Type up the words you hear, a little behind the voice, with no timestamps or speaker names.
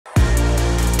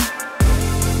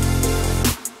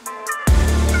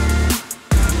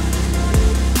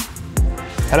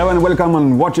Hello and welcome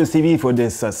on Watches TV for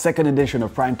this second edition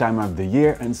of Prime Time of the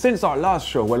year. And since our last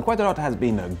show, well, quite a lot has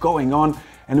been going on,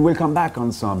 and we'll come back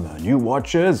on some new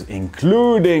watches,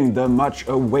 including the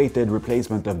much-awaited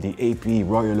replacement of the AP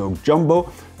Royal Oaks Jumbo,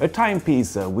 a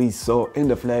timepiece we saw in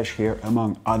the flesh here,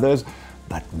 among others,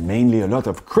 but mainly a lot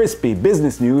of crispy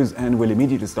business news. And we'll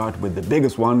immediately start with the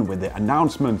biggest one, with the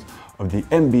announcement of the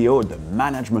MBO, the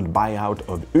management buyout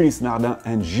of Ulysse Nardin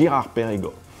and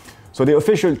Girard-Perregaux. So the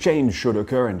official change should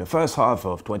occur in the first half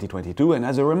of 2022, and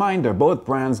as a reminder, both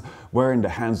brands were in the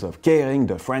hands of Kering,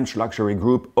 the French luxury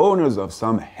group, owners of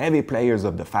some heavy players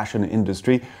of the fashion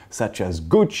industry, such as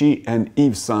Gucci and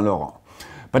Yves Saint Laurent.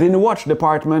 But in the watch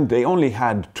department, they only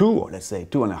had two, or let's say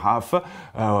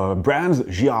 2.5 brands,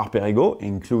 Girard-Perregaux,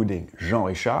 including Jean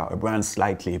Richard, a brand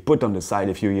slightly put on the side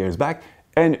a few years back,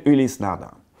 and Ulysse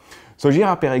Nardin. So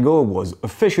Girard-Perregaux was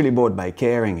officially bought by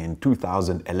Kering in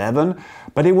 2011,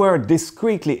 but they were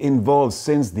discreetly involved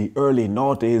since the early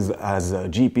noughties, as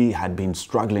GP had been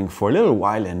struggling for a little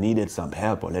while and needed some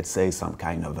help, or let's say some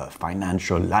kind of a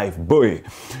financial life buoy.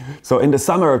 So in the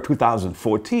summer of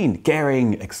 2014,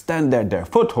 Kering extended their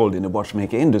foothold in the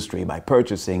watchmaking industry by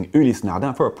purchasing Ulysse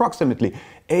Nardin for approximately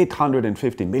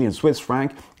 850 million Swiss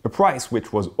francs, a price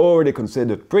which was already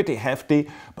considered pretty hefty,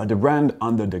 but the brand,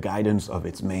 under the guidance of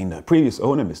its main previous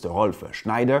owner, Mr. Rolf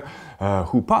Schneider,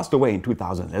 who passed away in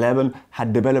 2011,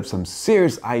 had developed some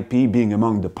serious IP, being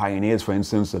among the pioneers, for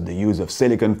instance, of the use of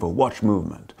silicon for watch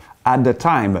movement. At the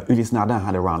time, Ulysse Nardin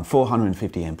had around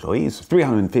 450 employees,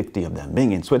 350 of them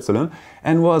being in Switzerland,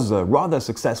 and was rather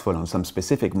successful on some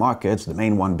specific markets, the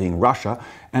main one being Russia.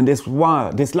 And this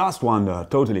last one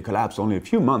totally collapsed only a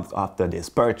few months after this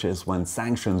purchase, when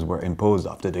sanctions were imposed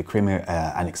after the Crimea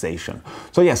annexation.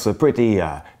 So yes, a pretty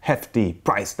hefty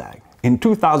price tag. In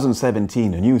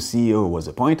 2017, a new CEO was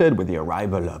appointed with the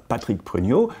arrival of Patrick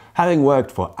Pruniot, having worked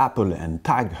for Apple and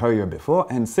Tag Heuer before,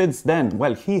 and since then,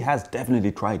 well, he has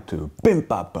definitely tried to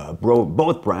pimp up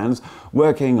both brands,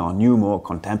 working on new, more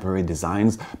contemporary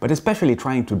designs, but especially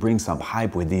trying to bring some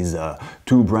hype with these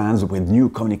two brands with new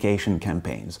communication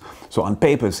campaigns. So on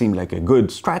paper, it seemed like a good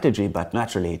strategy, but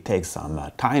naturally it takes some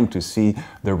time to see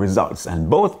the results, and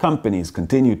both companies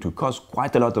continue to cost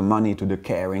quite a lot of money to the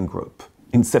Kering group.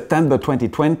 In September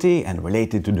 2020, and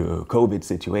related to the COVID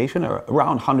situation,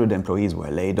 around 100 employees were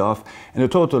laid off, and a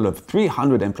total of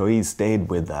 300 employees stayed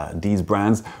with these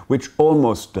brands, which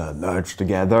almost merged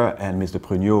together, and Mr.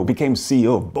 Pruniot became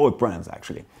CEO of both brands,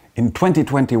 actually. In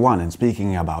 2021, and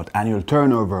speaking about annual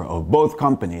turnover of both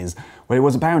companies, well, it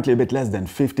was apparently a bit less than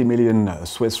 50 million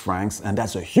Swiss francs, and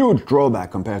that's a huge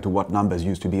drawback compared to what numbers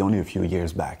used to be only a few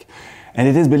years back. And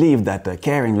it is believed that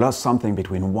Kering lost something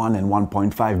between 1 and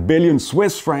 1.5 billion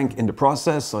Swiss franc in the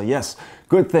process. So yes,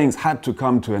 good things had to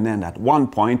come to an end at one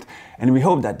point, and we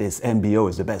hope that this MBO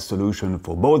is the best solution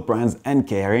for both brands and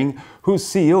Kering, whose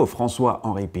CEO,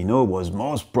 François-Henri Pinault, was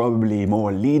most probably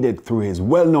more leaded through his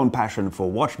well-known passion for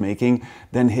watchmaking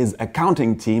than his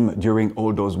accounting team during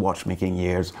all those watchmaking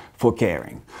years for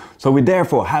Kering. So we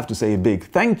therefore have to say a big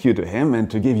thank you to him, and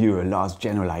to give you a last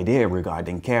general idea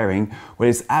regarding Kering, where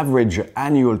its average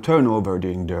annual turnover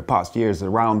during the past years is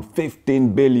around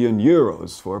 15 billion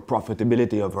euros for a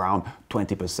profitability of around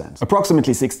 20%.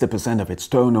 Approximately 60% of its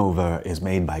turnover is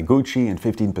made by Gucci and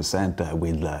 15%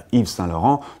 with Yves Saint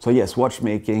Laurent. So yes,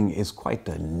 watchmaking is quite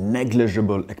a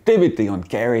negligible activity on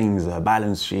Kering's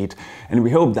balance sheet, and we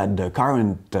hope that the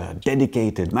current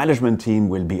dedicated management team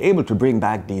will be able to bring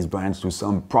back these brands to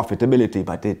some profitability,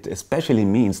 but it especially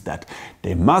means that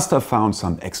they must have found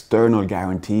some external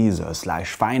guarantees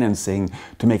slash financing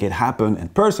to make it happen.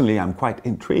 And personally, I'm quite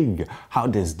intrigued how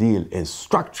this deal is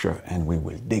structured, and we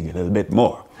will dig a little bit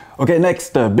more. Okay,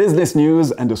 next business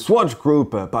news, and the Swatch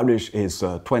Group published its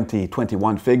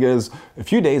 2021 figures a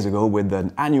few days ago with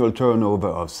an annual turnover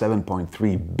of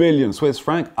 7.3 billion Swiss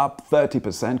franc, up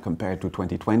 30% compared to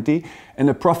 2020, and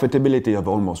a profitability of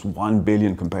almost 1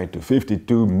 billion compared to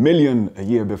 52 million a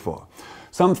year before.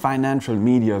 Some financial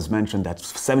medias mentioned that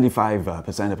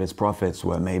 75% of its profits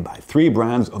were made by three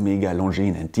brands, Omega,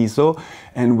 Longines and Tissot,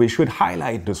 and we should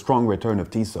highlight the strong return of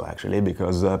Tissot actually,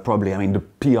 because probably, I mean, the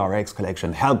PRX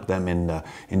collection helped them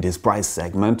in this price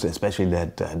segment, especially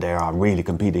that they are really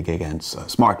competing against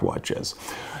smartwatches.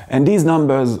 And these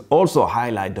numbers also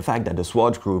highlight the fact that the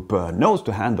Swatch Group knows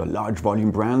to handle large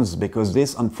volume brands, because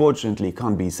this unfortunately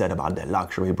can't be said about their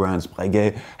luxury brands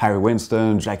Breguet, Harry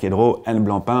Winston, Jacques Hédreau and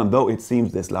Blancpain, though it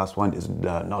seems this last one is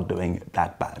not doing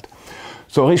that bad.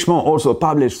 So Richemont also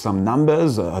published some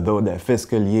numbers, though their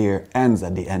fiscal year ends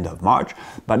at the end of March,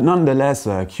 but nonetheless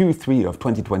Q3 of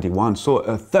 2021 saw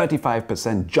a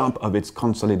 35% jump of its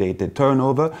consolidated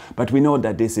turnover, but we know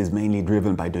that this is mainly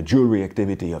driven by the jewelry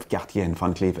activity of Cartier and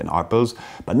Van Cleef & Arpels,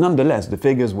 but nonetheless the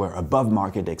figures were above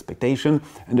market expectation,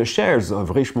 and the shares of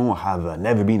Richemont have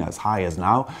never been as high as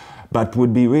now, but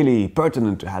would be really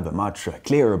pertinent to have a much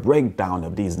clearer breakdown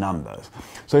of these numbers.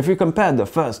 So if you compare the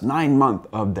first 9 months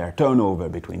of their turnover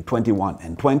between 21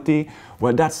 and 20,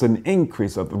 well, that's an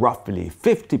increase of roughly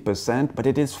 50%, but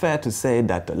it is fair to say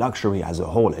that the luxury as a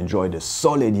whole enjoyed a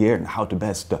solid year, and how to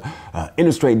best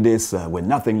illustrate this with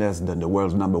nothing less than the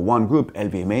world's #1 group,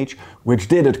 LVMH, which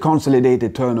did a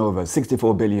consolidated turnover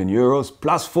 64 billion euros,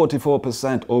 plus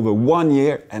 44% over 1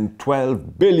 year and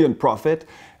 12 billion profit,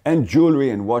 and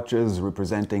jewelry and watches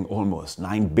representing almost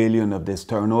 9 billion of this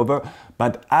turnover.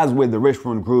 But as with the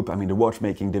Richemont Group, I mean, the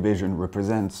watchmaking division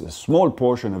represents a small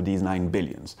portion of these 9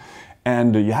 billions.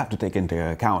 And you have to take into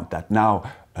account that now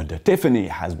the Tiffany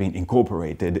has been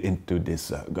incorporated into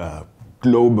this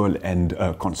global and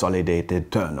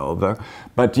consolidated turnover.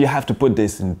 But you have to put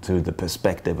this into the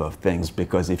perspective of things,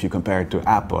 because if you compare it to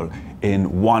Apple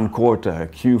in one quarter,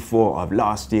 Q4 of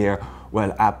last year,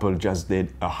 well, Apple just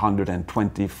did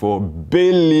 $124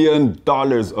 billion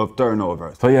of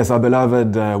turnover. So yes, our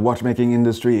beloved watchmaking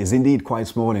industry is indeed quite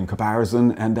small in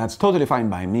comparison, and that's totally fine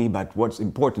by me, but what's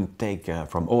important to take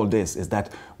from all this is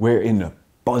that we're in a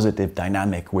positive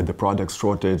dynamic with the product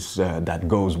shortage that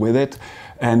goes with it.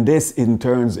 And this in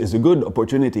turn is a good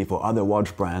opportunity for other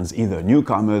watch brands, either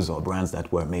newcomers or brands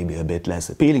that were maybe a bit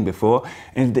less appealing before.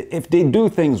 And if they do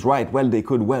things right, well, they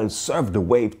could well surf the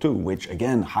wave too, which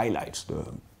again highlights the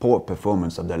poor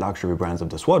performance of the luxury brands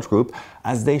of the Swatch Group,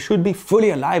 as they should be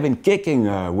fully alive and kicking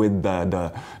with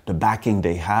the backing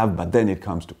they have. But then it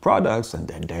comes to products and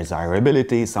their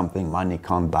desirability, something money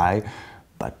can't buy.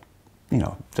 But you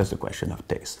know, just a question of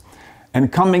taste. And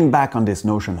coming back on this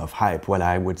notion of hype, well,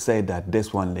 I would say that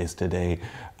this one is today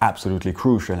absolutely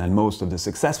crucial, and most of the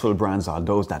successful brands are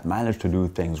those that manage to do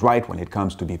things right when it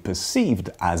comes to be perceived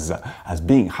as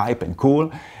being hype and cool.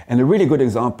 And a really good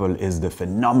example is the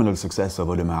phenomenal success of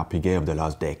Audemars Piguet of the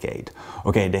last decade.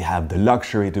 Okay, they have the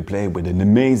luxury to play with an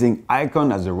amazing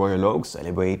icon as the Royal Oaks,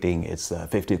 celebrating its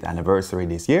 50th anniversary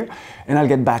this year. And I'll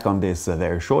get back on this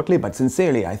very shortly, but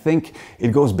sincerely, I think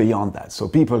it goes beyond that. So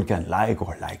people can like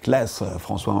or like less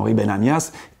François-Henri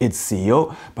Benamias, its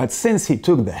CEO, but since he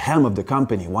took the helm of the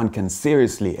company, one can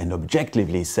seriously and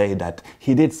objectively say that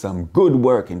he did some good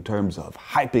work in terms of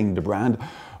hyping the brand.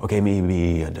 Okay,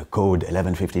 maybe the code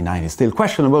 1159 is still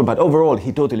questionable, but overall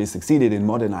he totally succeeded in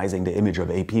modernizing the image of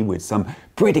AP with some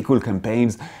pretty cool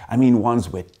campaigns. I mean, ones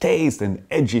with taste and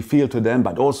edgy feel to them,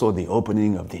 but also the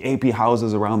opening of the AP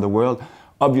houses around the world.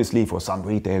 Obviously, for some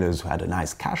retailers who had a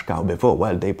nice cash cow before,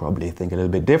 well, they probably think a little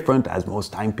bit different, as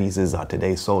most timepieces are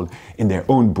today sold in their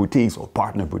own boutiques or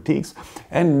partner boutiques.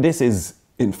 And this is,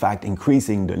 in fact,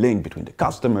 increasing the link between the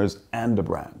customers and the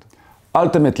brand.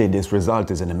 Ultimately, this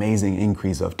result is an amazing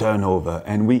increase of turnover,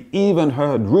 and we even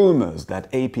heard rumors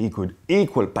that AP could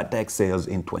equal Patek sales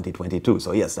in 2022.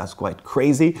 So yes, that's quite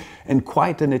crazy and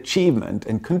quite an achievement.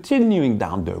 And continuing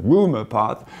down the rumor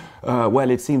path, well,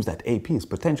 it seems that AP is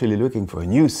potentially looking for a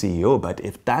new CEO, but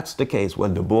if that's the case,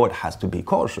 well, the board has to be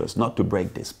cautious not to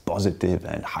break this positive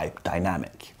and hype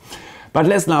dynamic. But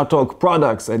let's now talk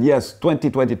products, and yes,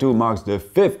 2022 marks the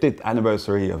 50th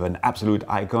anniversary of an absolute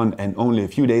icon, and only a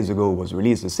few days ago was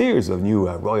released a series of new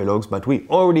Royal Oaks, but we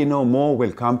already know more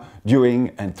will come during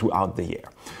and throughout the year.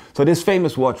 So this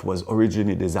famous watch was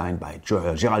originally designed by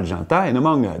Gérald Jantin, and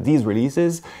among these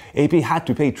releases, AP had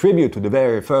to pay tribute to the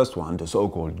very first one, the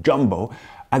so-called Jumbo,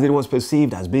 as it was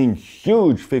perceived as being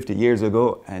huge 50 years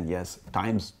ago, and yes,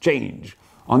 times change.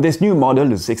 On this new model,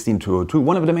 the 16202,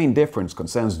 one of the main differences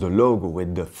concerns the logo,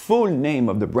 with the full name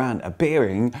of the brand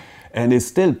appearing and is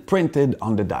still printed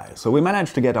on the dial. So we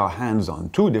managed to get our hands on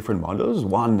two different models,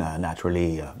 one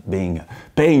naturally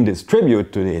paying this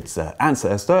tribute to its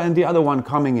ancestor, and the other one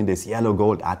coming in this yellow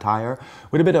gold attire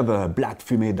with a bit of a black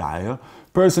fumé dial.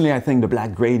 Personally, I think the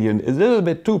black gradient is a little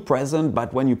bit too present,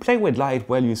 but when you play with light,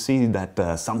 well, you see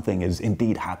that something is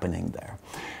indeed happening there.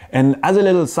 And as a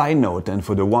little side note, and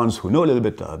for the ones who know a little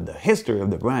bit of the history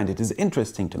of the brand, it is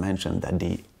interesting to mention that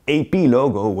the AP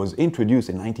logo was introduced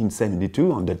in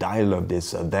 1972 on the dial of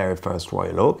this very first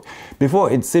Royal Oak.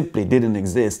 Before, it simply didn't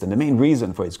exist, and the main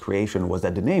reason for its creation was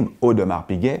that the name Audemars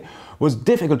Piguet was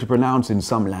difficult to pronounce in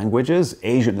some languages,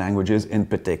 Asian languages in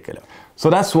particular. So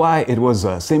that's why it was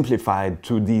simplified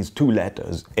to these two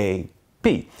letters, A, P. And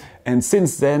P. And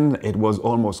since then, it was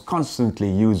almost constantly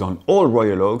used on all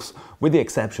Royal Oaks, with the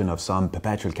exception of some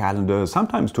perpetual calendars,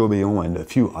 sometimes tourbillon and a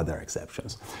few other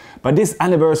exceptions. But this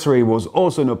anniversary was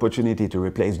also an opportunity to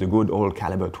replace the good old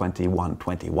caliber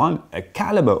 2121, a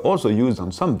caliber also used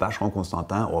on some Vacheron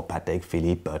Constantin or Patek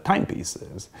Philippe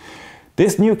timepieces.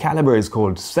 This new caliber is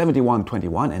called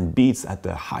 7121 and beats at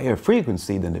a higher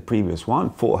frequency than the previous one,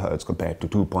 4 Hz compared to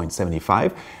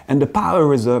 2.75, and the power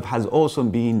reserve has also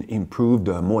been improved,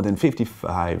 more than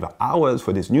 55 hours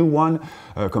for this new one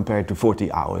compared to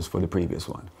 40 hours for the previous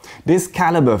one. This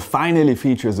caliber finally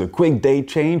features a quick date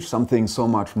change, something so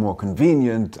much more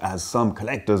convenient, as some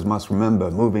collectors must remember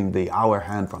moving the hour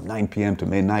hand from 9 p.m. to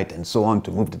midnight and so on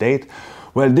to move the date.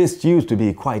 Well, this used to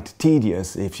be quite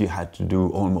tedious if you had to do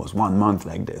almost 1 month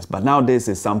like this, but now this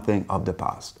is something of the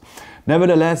past.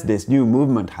 Nevertheless, this new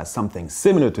movement has something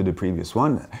similar to the previous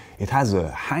one. It has a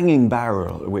hanging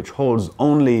barrel which holds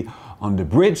only on the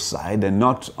bridge side and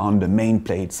not on the main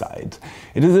plate side.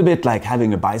 It is a bit like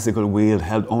having a bicycle wheel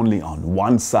held only on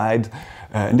one side,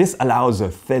 and this allows a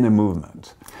thinner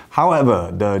movement.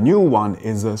 However, the new one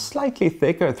is a slightly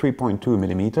thicker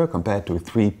 3.2mm compared to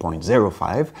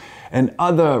 3.05, and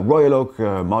other Royal Oak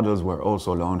models were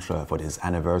also launched for this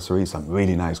anniversary, some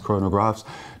really nice chronographs,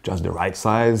 just the right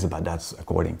size, but that's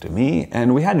according to me.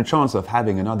 And we had a chance of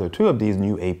having another 2 of these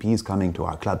new APs coming to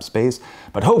our club space,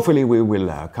 but hopefully we will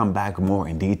come back more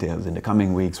in details in the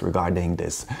coming weeks regarding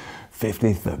this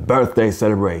 50th birthday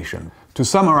celebration. To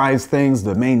summarize things,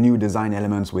 the main new design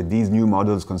elements with these new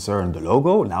models concern the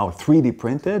logo, now 3D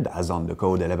printed as on the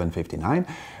code 1159.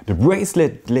 The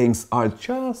bracelet links are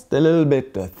just a little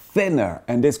bit thinner,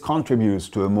 and this contributes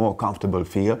to a more comfortable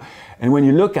feel. And when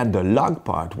you look at the lug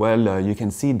part, well, you can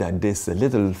see that this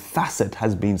little facet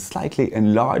has been slightly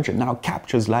enlarged and now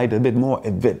captures light a bit more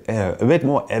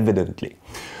evidently.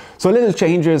 So little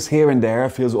changes here and there,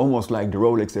 feels almost like the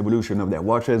Rolex evolution of their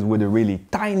watches with the really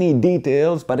tiny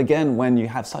details. But again, when you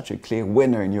have such a clear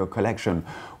winner in your collection,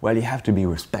 well, you have to be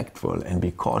respectful and be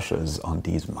cautious on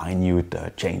these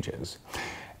minute changes.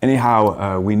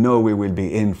 Anyhow, we know we will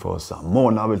be in for some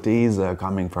more novelties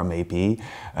coming from AP,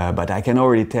 but I can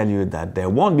already tell you that there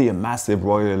won't be a massive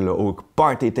Royal Oak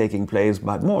party taking place,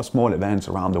 but more small events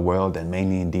around the world and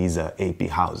mainly in these AP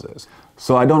houses.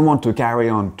 So I don't want to carry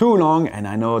on too long, and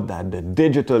I know that the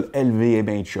digital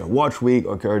LVMH Watch Week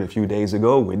occurred a few days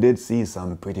ago. We did see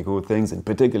some pretty cool things, in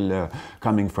particular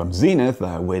coming from Zenith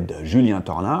with Julien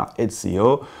Tornard, its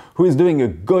CEO, who is doing a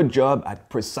good job at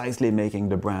precisely making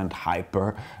the brand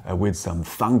hyper with some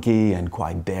funky and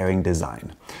quite daring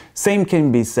design. Same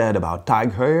can be said about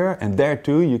TAG Heuer, and there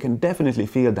too you can definitely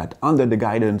feel that under the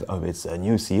guidance of its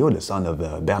new CEO, the son of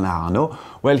Bernard Arnault,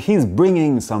 well, he's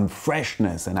bringing some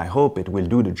freshness, and I hope it will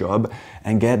do the job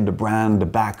and get the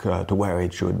brand back to where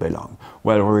it should belong.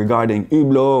 Well, regarding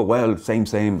Hublot, well,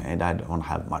 same, and I don't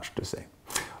have much to say.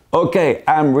 Okay,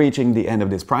 I'm reaching the end of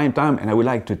this prime time, and I would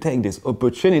like to take this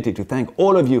opportunity to thank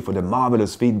all of you for the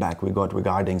marvelous feedback we got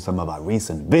regarding some of our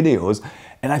recent videos.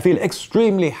 And I feel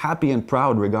extremely happy and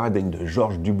proud regarding the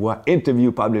Georges Dubois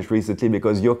interview published recently,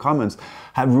 because your comments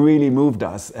have really moved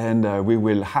us, and we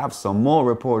will have some more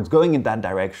reports going in that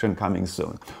direction coming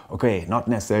soon. Okay, not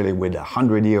necessarily with a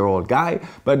 100-year-old guy,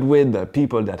 but with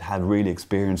people that have really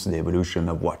experienced the evolution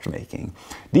of watchmaking.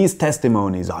 These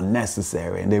testimonies are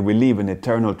necessary, and they will leave an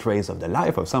eternal trace of the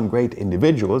life of some great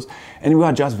individuals, and we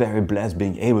are just very blessed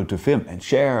being able to film and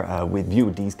share with you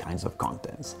these kinds of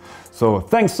contents. So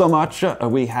thanks so much.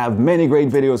 We have many great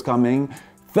videos coming.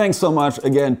 Thanks so much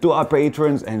again to our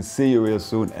patrons, and see you real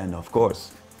soon. And of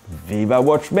course, Viva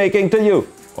Watchmaking to you.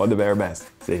 All the very best.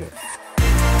 See you.